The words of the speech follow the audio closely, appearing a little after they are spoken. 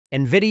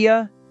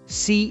NVIDIA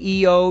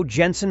CEO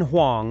Jensen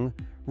Huang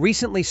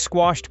recently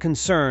squashed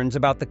concerns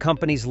about the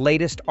company's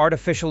latest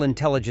artificial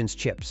intelligence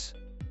chips.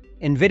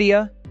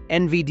 NVIDIA,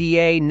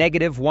 NVDA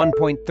negative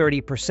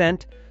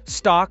 1.30%,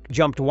 stock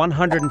jumped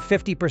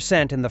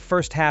 150% in the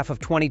first half of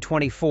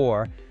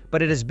 2024,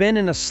 but it has been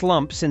in a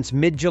slump since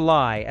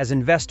mid-July as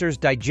investors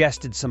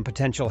digested some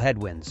potential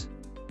headwinds.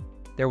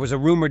 There was a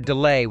rumored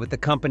delay with the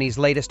company's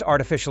latest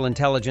artificial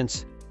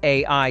intelligence,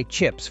 AI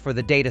chips for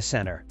the data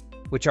center,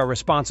 which are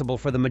responsible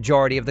for the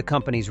majority of the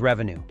company's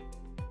revenue.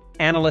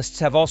 Analysts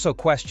have also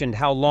questioned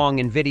how long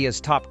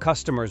NVIDIA's top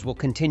customers will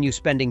continue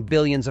spending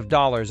billions of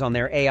dollars on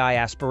their AI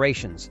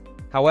aspirations.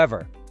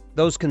 However,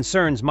 those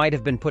concerns might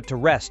have been put to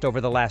rest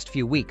over the last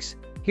few weeks.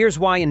 Here's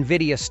why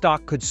NVIDIA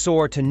stock could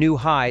soar to new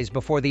highs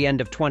before the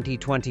end of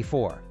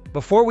 2024.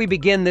 Before we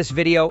begin, this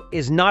video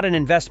is not an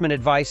investment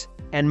advice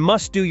and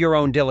must do your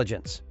own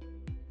diligence.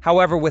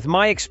 However, with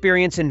my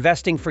experience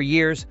investing for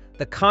years,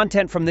 the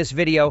content from this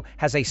video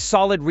has a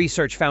solid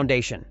research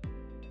foundation.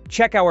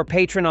 Check our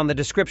Patreon on the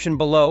description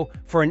below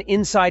for an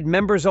inside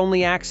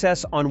members-only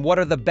access on what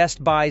are the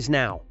best buys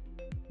now.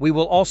 We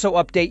will also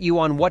update you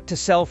on what to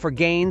sell for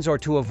gains or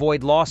to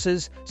avoid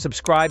losses.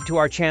 Subscribe to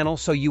our channel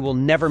so you will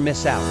never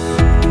miss out.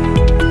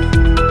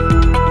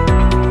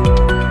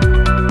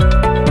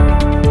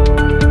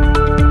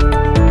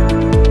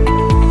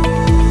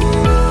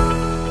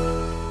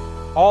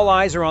 All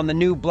eyes are on the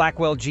new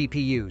Blackwell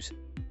GPUs.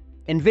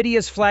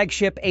 NVIDIA's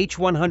flagship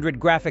H100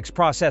 graphics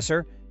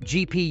processor,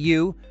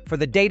 GPU, for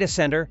the data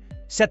center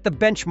set the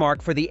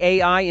benchmark for the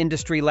AI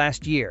industry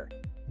last year.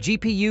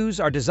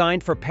 GPUs are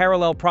designed for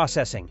parallel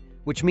processing,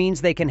 which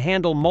means they can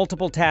handle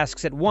multiple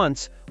tasks at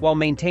once while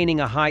maintaining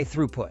a high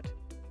throughput.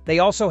 They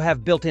also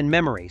have built-in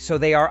memory, so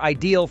they are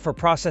ideal for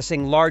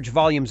processing large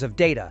volumes of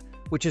data,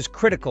 which is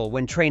critical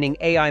when training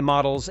AI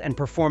models and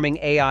performing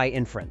AI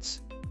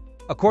inference.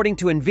 According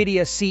to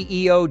NVIDIA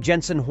CEO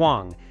Jensen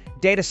Huang,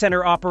 data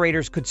center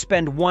operators could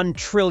spend $1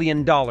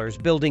 trillion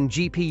building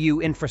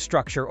GPU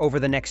infrastructure over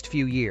the next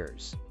few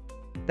years.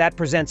 That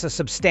presents a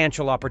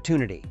substantial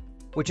opportunity,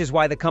 which is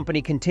why the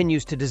company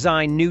continues to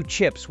design new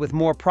chips with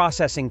more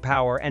processing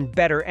power and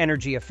better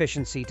energy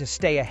efficiency to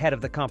stay ahead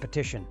of the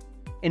competition.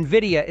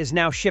 NVIDIA is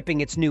now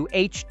shipping its new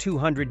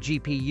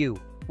H200 GPU,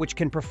 which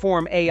can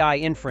perform AI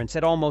inference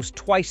at almost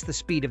twice the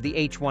speed of the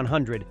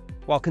H100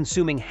 while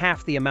consuming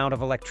half the amount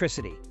of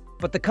electricity.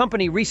 But the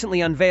company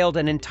recently unveiled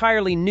an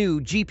entirely new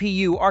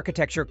GPU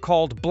architecture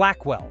called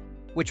Blackwell,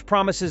 which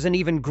promises an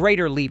even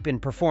greater leap in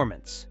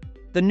performance.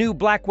 The new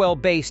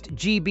Blackwell-based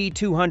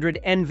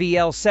GB200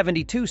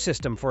 NVL72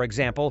 system, for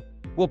example,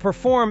 will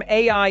perform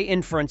AI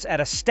inference at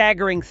a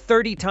staggering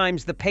 30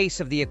 times the pace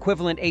of the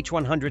equivalent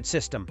H100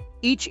 system.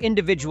 Each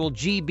individual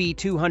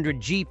GB200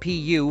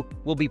 GPU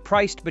will be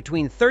priced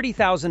between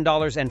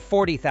 $30,000 and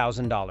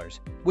 $40,000,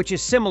 which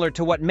is similar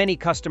to what many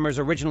customers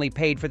originally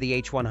paid for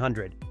the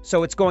H100,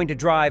 so it's going to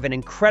drive an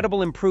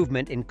incredible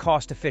improvement in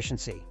cost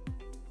efficiency.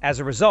 As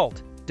a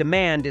result,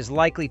 demand is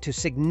likely to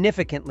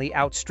significantly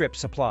outstrip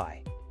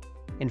supply.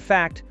 In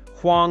fact,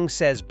 Huang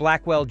says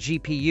Blackwell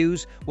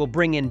GPUs will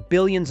bring in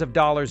billions of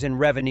dollars in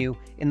revenue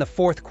in the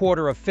fourth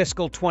quarter of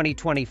fiscal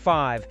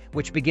 2025,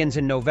 which begins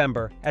in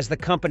November, as the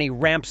company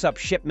ramps up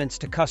shipments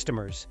to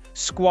customers,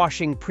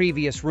 squashing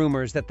previous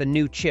rumors that the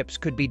new chips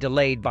could be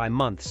delayed by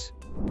months.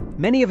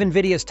 Many of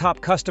NVIDIA's top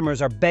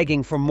customers are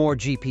begging for more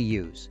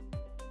GPUs.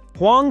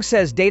 Huang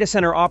says data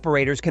center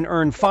operators can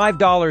earn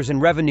 $5 in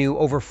revenue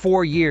over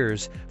 4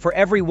 years for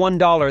every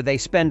 $1 they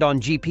spend on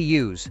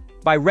GPUs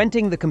by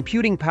renting the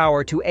computing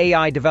power to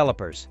AI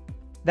developers.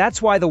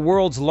 That's why the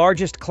world's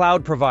largest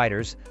cloud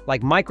providers,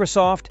 like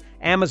Microsoft,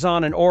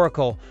 Amazon, and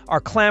Oracle, are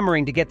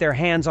clamoring to get their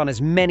hands on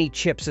as many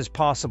chips as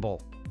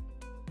possible.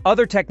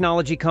 Other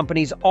technology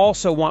companies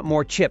also want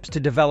more chips to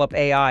develop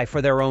AI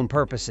for their own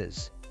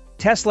purposes.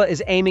 Tesla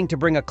is aiming to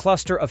bring a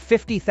cluster of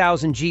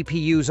 50,000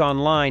 GPUs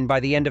online by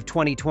the end of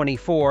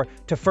 2024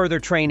 to further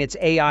train its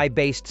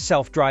AI-based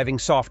self-driving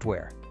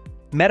software.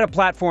 Meta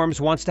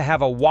Platforms wants to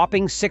have a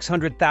whopping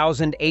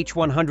 600,000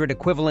 H100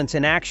 equivalents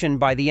in action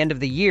by the end of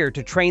the year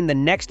to train the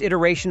next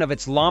iteration of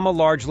its Llama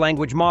large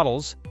language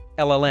models,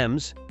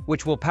 LLMs,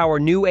 which will power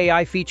new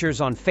AI features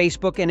on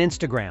Facebook and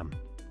Instagram.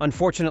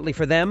 Unfortunately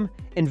for them,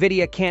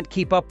 NVIDIA can't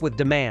keep up with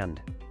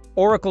demand.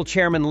 Oracle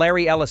chairman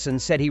Larry Ellison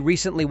said he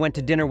recently went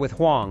to dinner with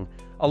Huang,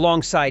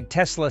 alongside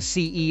Tesla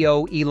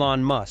CEO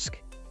Elon Musk.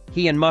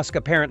 He and Musk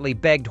apparently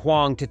begged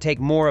Huang to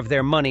take more of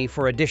their money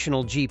for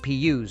additional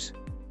GPUs.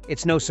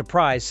 It's no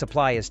surprise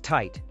supply is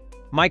tight.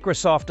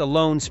 Microsoft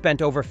alone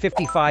spent over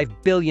 $55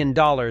 billion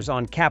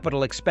on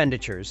capital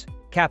expenditures,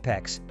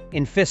 CapEx,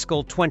 in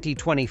fiscal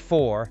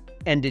 2024,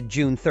 ended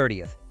June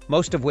 30th,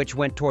 most of which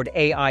went toward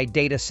AI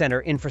data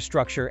center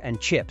infrastructure and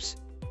chips.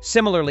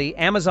 Similarly,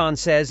 Amazon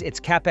says its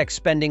CapEx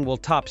spending will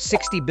top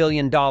 $60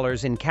 billion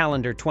in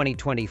calendar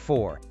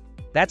 2024.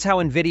 That's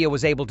how NVIDIA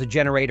was able to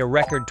generate a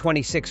record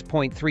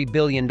 $26.3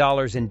 billion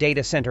in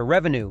data center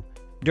revenue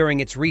during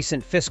its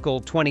recent fiscal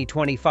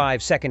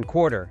 2025 second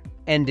quarter,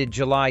 ended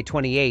July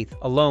 28th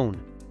alone,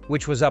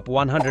 which was up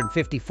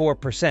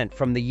 154%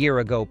 from the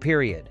year-ago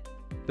period.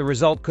 The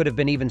result could have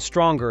been even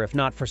stronger if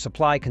not for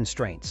supply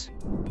constraints.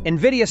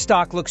 Nvidia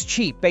stock looks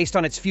cheap based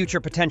on its future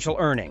potential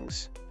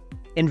earnings.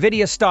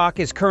 Nvidia stock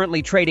is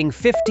currently trading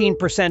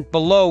 15%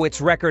 below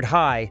its record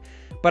high,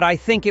 but I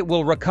think it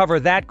will recover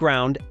that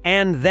ground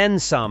and then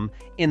some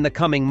in the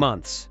coming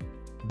months.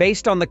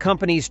 Based on the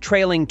company's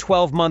trailing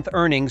 12-month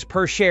earnings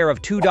per share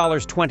of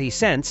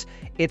 $2.20,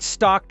 its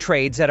stock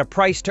trades at a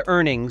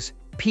price-to-earnings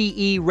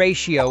 (PE)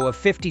 ratio of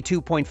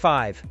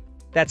 52.5.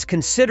 That's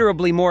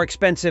considerably more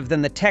expensive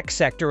than the tech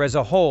sector as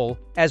a whole,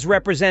 as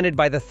represented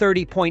by the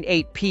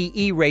 30.8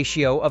 PE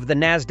ratio of the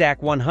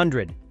NASDAQ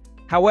 100.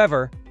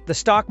 However, the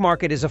stock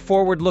market is a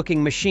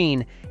forward-looking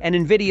machine, and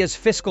Nvidia's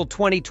fiscal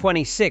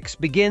 2026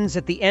 begins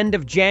at the end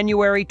of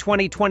January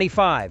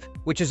 2025,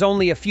 which is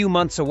only a few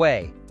months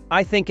away.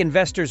 I think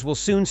investors will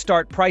soon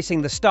start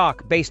pricing the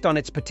stock based on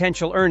its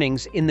potential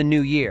earnings in the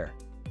new year.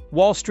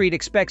 Wall Street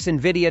expects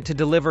Nvidia to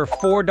deliver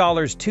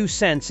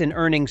 $4.02 in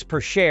earnings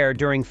per share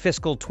during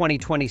fiscal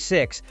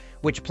 2026,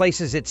 which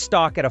places its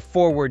stock at a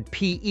forward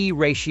PE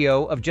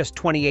ratio of just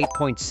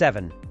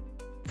 28.7.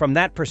 From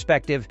that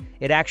perspective,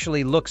 it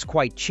actually looks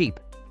quite cheap.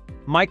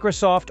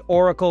 Microsoft,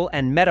 Oracle,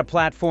 and Meta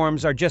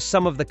platforms are just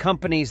some of the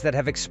companies that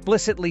have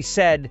explicitly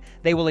said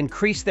they will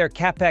increase their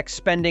CapEx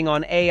spending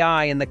on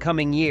AI in the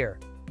coming year.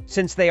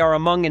 Since they are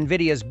among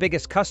Nvidia's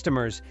biggest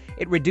customers,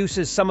 it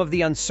reduces some of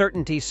the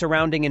uncertainty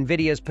surrounding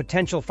Nvidia's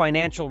potential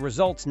financial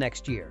results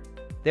next year.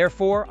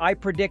 Therefore, I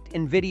predict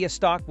Nvidia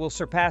stock will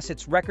surpass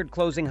its record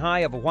closing high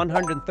of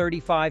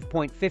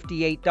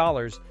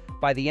 $135.58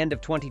 by the end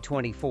of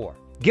 2024.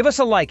 Give us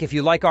a like if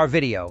you like our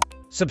video,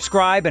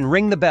 subscribe and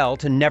ring the bell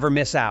to never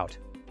miss out.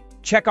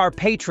 Check our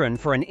Patreon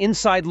for an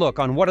inside look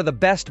on what are the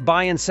best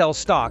buy and sell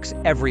stocks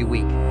every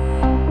week.